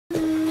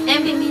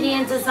Ambient Media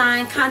and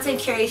Design Content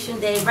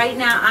Curation Day. Right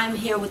now, I'm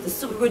here with the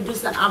super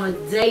producer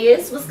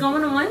Amadeus. What's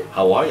going on?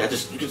 How are you? You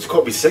just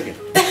caught me singing.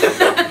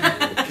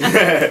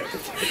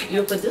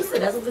 You're a producer.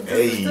 That's what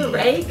producers do,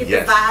 right? Get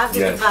yes, the vibe.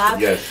 Get the vibe.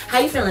 Yes. How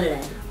you feeling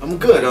today? I'm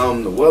good.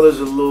 The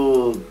weather's a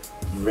little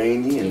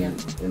rainy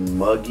and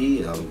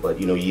muggy, but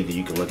you know, either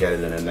you can look at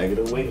it in a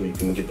negative way, or you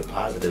can look at the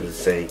positive and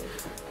say,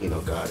 you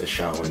know, God is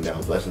showering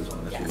down blessings on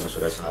us. You know, so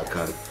that's how I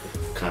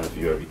kind of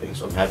view everything.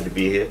 So I'm happy to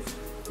be here.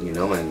 You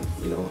know, and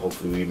you know,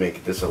 hopefully we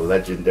make this a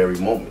legendary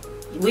moment.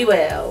 We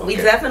will. Okay. We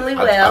definitely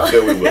will. I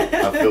feel we will.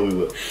 I feel we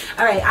will.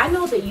 All right. I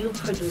know that you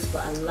produce for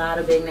a lot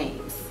of big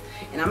names,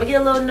 and I'm gonna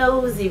get a little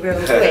nosy real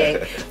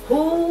quick.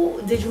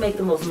 Who did you make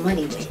the most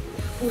money with?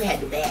 Who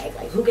had the bag?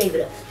 Like, who gave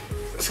it up?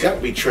 It's got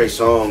to be Trey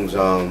Songz.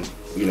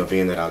 You know,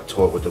 being that I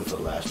toured with him for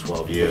the last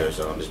 12 years,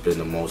 it's been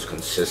the most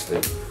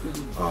consistent.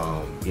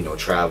 You know,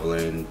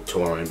 traveling,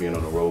 touring, being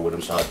on the road with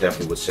him. So I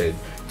definitely would say,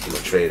 you know,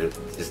 Trey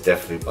is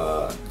definitely,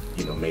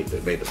 you know, made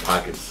the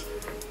pockets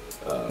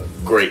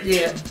great.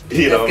 Yeah,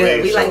 you know what I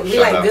mean? We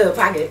like good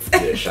pockets.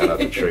 Yeah, shout out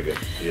to Trigger.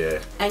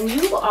 Yeah. And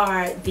you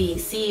are the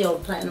CEO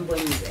of Platinum Boy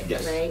Music,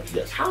 yes, right?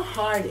 Yes. How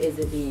hard is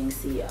it being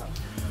CEO?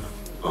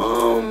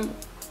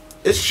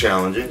 It's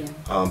challenging,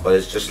 but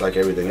it's just like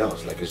everything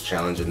else. Like, it's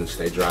challenging to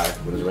stay dry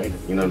when it's raining.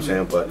 You know what I'm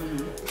saying? But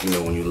you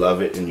know, when you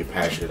love it and you're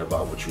passionate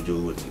about what you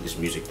do, and this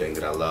music thing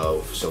that I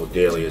love so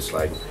dearly, it's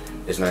like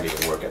it's not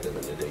even work at the end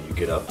of the day. You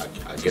get up,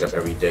 I get up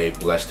every day,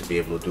 blessed to be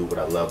able to do what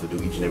I love to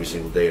do each and every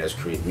single day. That's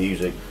create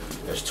music,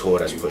 that's tour,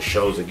 that's put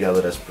shows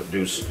together, that's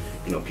produce,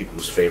 you know,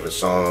 people's favorite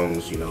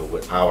songs, you know,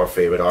 with our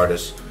favorite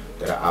artists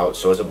that are out.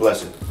 So it's a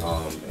blessing,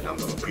 and I'm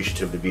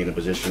appreciative to be in a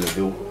position to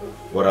do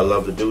what I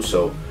love to do.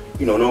 So,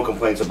 you know, no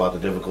complaints about the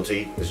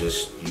difficulty. It's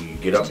just you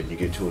get up and you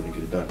get to it and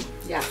you get it done.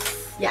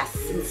 Yes, yes.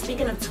 And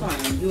speaking of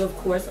touring, you of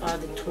course are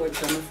the tour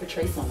drummer for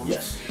Trey Songz.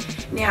 Yes.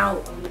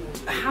 Now,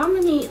 how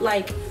many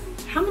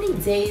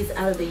days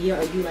out of the year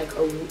are you like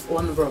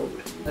on the road,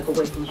 like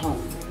away from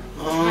home?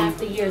 Half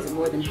the year? Is it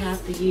more than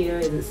half the year?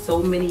 Is it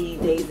so many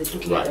days that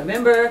you can't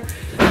remember?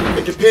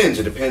 It depends.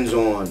 It depends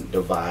on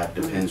the vibe.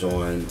 Depends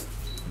on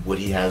what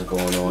he has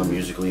going on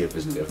musically. If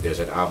there's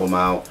an album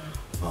out.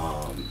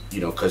 You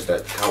know, because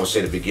I would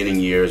say the beginning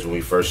years when we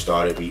first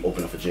started, we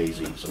opened up for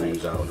Jay-Z, so we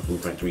was out on the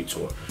Blueprint 3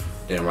 tour.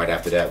 Then right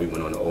after that, we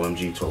went on the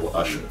OMG tour with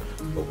Usher,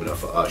 opened up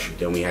for Usher.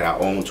 Then we had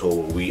our own tour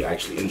where we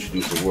actually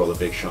introduced the world of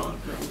Big Sean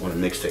on a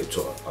mixtape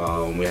tour.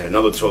 We had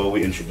another tour where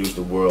we introduced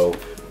the world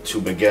to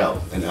Miguel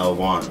and El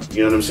Varner. You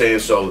know what I'm saying?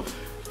 So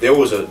there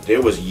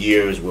was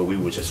years where we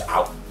were just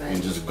out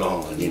and just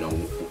gone. You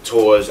know,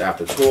 tours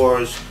after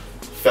tours,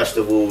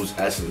 festivals,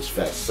 Essence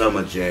Fest,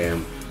 Summer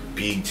Jam,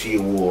 BET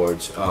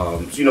Awards,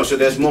 you know, so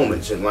there's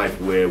moments in life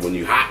where when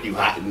you hot,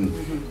 and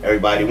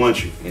everybody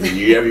wants you, and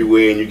you're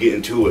everywhere and you get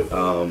into it.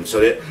 So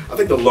I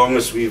think the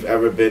longest we've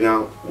ever been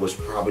out was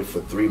probably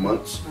for 3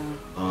 months.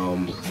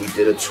 We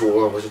did a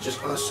tour. Was it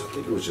just us? I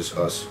think it was just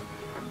us.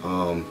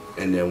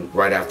 And then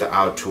right after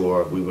our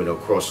tour, we went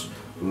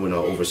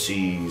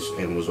overseas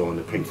and was on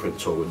the Pink Print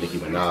tour with Nicki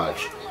Minaj.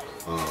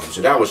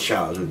 So that was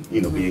challenging,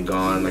 you know, being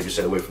gone, like you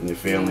said, away from your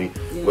family,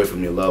 away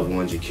from your loved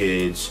ones, your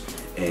kids.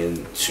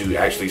 And to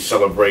actually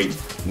celebrate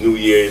New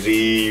Year's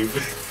Eve,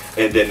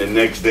 and then the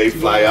next day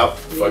fly out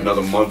for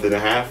another month and a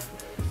half,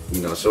 you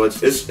know. So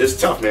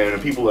it's tough, man.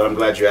 And people, I'm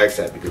glad you asked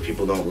that, because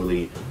people don't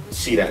really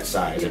see that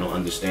side. They don't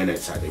understand that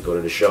side. They go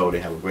to the show,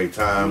 they have a great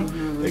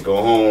time, they go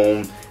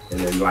home, and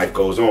then life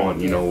goes on.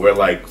 You know, we're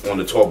like on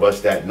the tour bus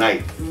that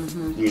night,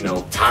 you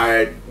know,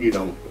 tired, you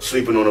know,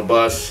 sleeping on a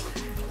bus,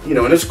 you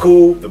know, and it's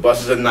cool. The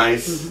buses are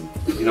nice,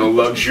 you know,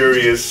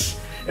 luxurious,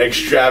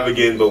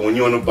 extravagant. But when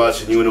you're on the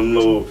bus and you're in them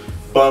little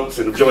bumps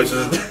and the joints,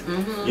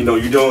 you know,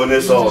 you're doing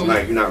this all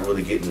night, you're not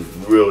really getting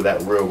real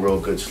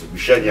good sleep. You're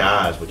shutting your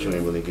eyes, but you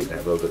ain't really getting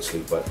that real good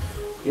sleep. But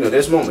you know,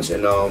 there's moments,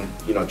 and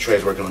you know,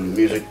 Trey's working on new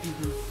music,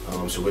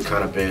 so we've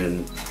kind of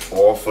been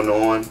off and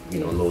on,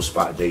 you know, little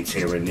spot dates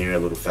here and there,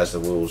 little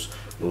festivals,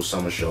 little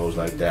summer shows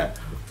like that.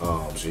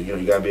 So you know,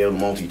 you gotta be able to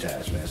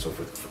multitask, man. So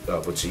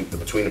between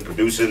the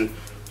producing,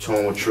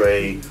 touring with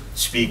Trey,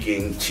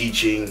 speaking,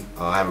 teaching,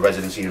 I have a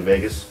residency in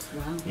Vegas.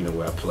 You know,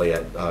 where I play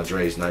at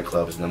Dre's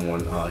nightclub. It's the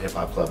 #1 hip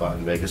hop club out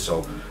in Vegas.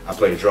 So I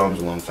play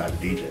drums alongside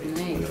the DJ. Nice.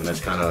 You know, and that's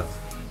kind of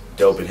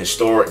dope and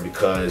historic,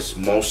 because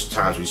most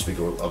times we speak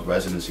of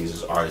residencies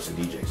as artists and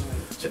DJs.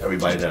 So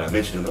everybody that I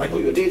mentioned, they're like, "Oh,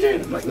 you're a DJ?"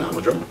 And I'm like, "No, I'm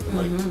a drummer." I'm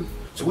like,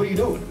 "So what are you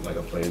doing?" I'm like,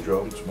 "I'm playing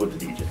drums with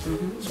the DJ."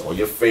 So all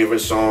your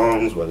favorite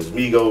songs, whether it's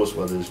Migos,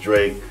 whether it's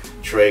Drake,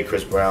 Trey,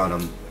 Chris Brown,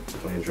 I'm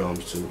playing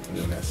drums too.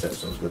 You know, that's set.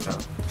 So it's a good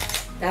time.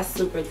 That's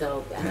super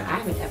dope. I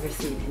haven't ever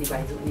seen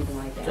anybody do anything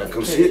like that. You gotta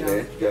come see it,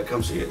 man. You gotta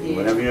come see it.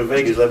 Whenever you're in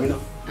Vegas, let me know.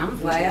 I'm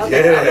fly out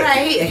there. All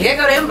right, here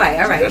go the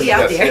invite. All right, we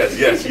out there.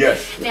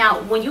 Yes.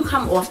 Now, when you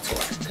come off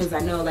tour, because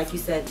I know, like you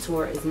said,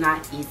 tour is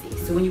not easy.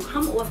 So when you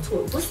come off tour,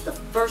 what's the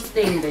first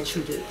thing that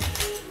you do?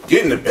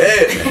 Get in the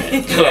bed,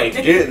 man. Like,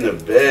 get in the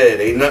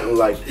bed. Ain't nothing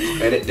like,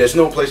 and there's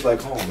no place like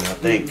home. And I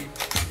think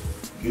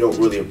you don't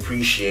really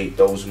appreciate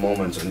those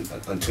moments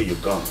until you're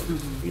gone.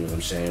 You know what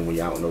I'm saying? When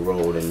you're out on the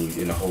road and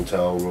you're in a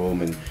hotel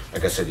room, and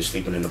like I said, you're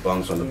sleeping in the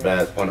bunks on the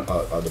bed, on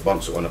the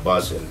bunks on the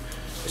bus, and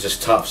it's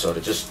just tough. So to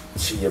just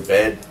see your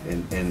bed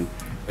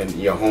and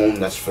your home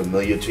that's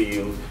familiar to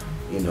you,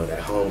 you know, that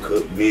home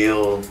cooked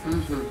meal.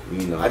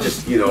 You know, I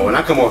just, you know, when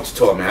I come off the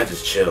tour, man, I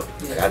just chill.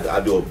 Like, I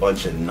do a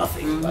bunch of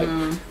nothing. Like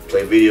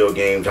play video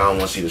games. I don't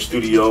want to see the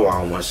studio. I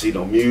don't want to see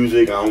no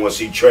music. I don't want to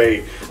see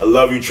Trey. I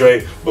love you,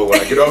 Trey, but when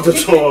I get off the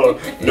tour,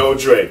 no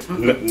Trey,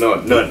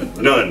 none.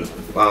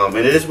 And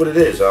it is what it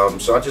is.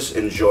 So I just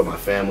enjoy my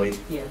family.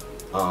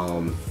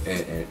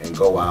 And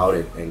go out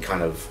and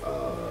kind of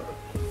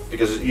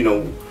because, you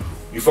know,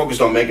 you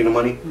focused on making the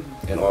money,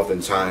 and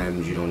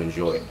oftentimes you don't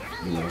enjoy it.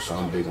 You know, so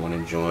I'm big on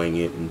enjoying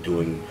it and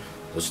doing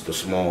the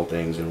small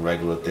things and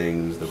regular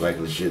things, the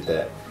regular shit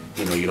that,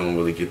 you know, you don't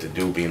really get to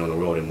do being on the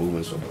road and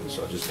moving so much.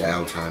 So just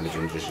downtime is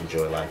you just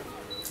enjoy life.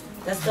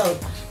 That's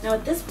dope. Now,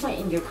 at this point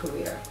in your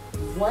career,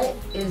 what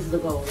is the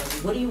goal?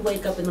 Like, what do you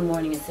wake up in the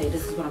morning and say,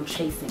 this is what I'm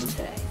chasing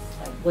today?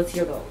 Like, what's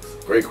your goals?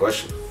 Great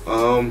question. I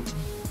don't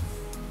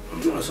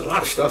know, it's a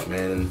lot of stuff,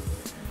 man. And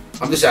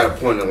I'm just at a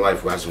point in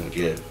life where I just want to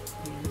give.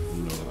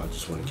 You know, I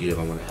just want to give,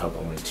 I want to help,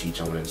 I want to teach,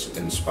 I want to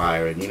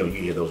inspire. And, you know, you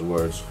hear those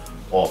words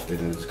often,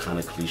 and it's kind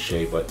of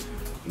cliche, but,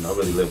 you know, I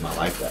really live my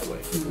life that way.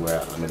 Where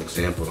I'm an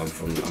example. I'm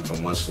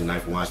from Washington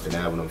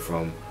Avenue. I'm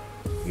from,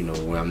 you know,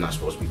 where I'm not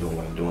supposed to be doing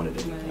what I'm doing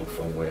today. I'm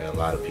from where a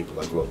lot of people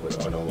I grew up with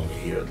are no longer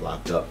here,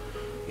 locked up,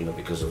 you know,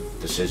 because of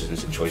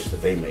decisions and choices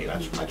that they made. I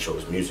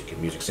chose music,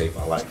 and music saved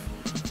my life.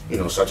 You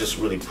know, so I just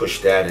really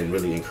push that and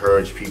really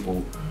encourage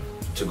people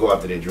to go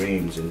after their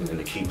dreams and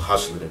to keep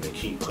hustling and to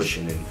keep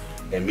pushing,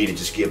 and me to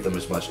just give them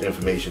as much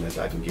information as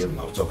I can give them.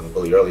 I was talking to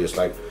Bully earlier. It's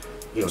like,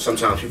 you know,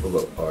 sometimes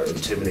people are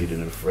intimidated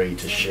and afraid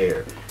to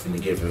share and to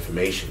give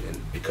information,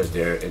 and because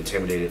they're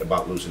intimidated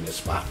about losing their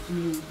spot.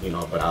 You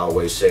know, but I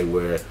always say,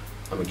 where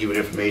I'm gonna give you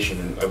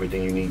information and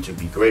everything you need to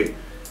be great,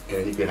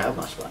 and you can have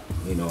my spot.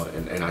 You know,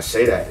 and I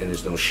say that, and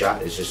there's no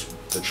shot. It's just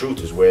the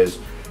truth is, whereas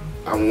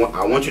I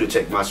want you to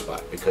take my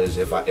spot, because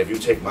if you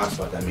take my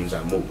spot, that means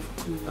I move.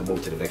 I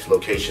move to the next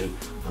location.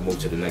 I move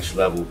to the next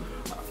level.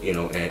 You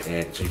know,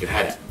 and so you can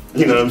have that.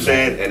 You know what I'm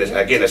saying? And it's,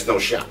 again, that's no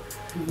shot.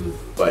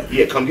 But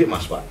yeah, come get my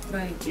spot.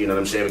 Right. You know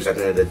what I'm saying? Because at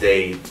the end of the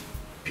day,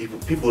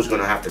 people is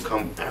gonna have to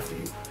come after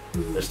you.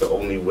 That's the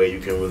only way you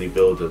can really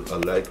build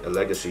a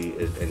legacy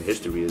and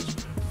history, is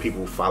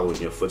people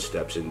following your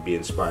footsteps and be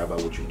inspired by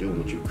what you do and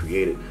what you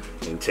created,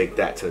 and take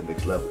that to the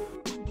next level.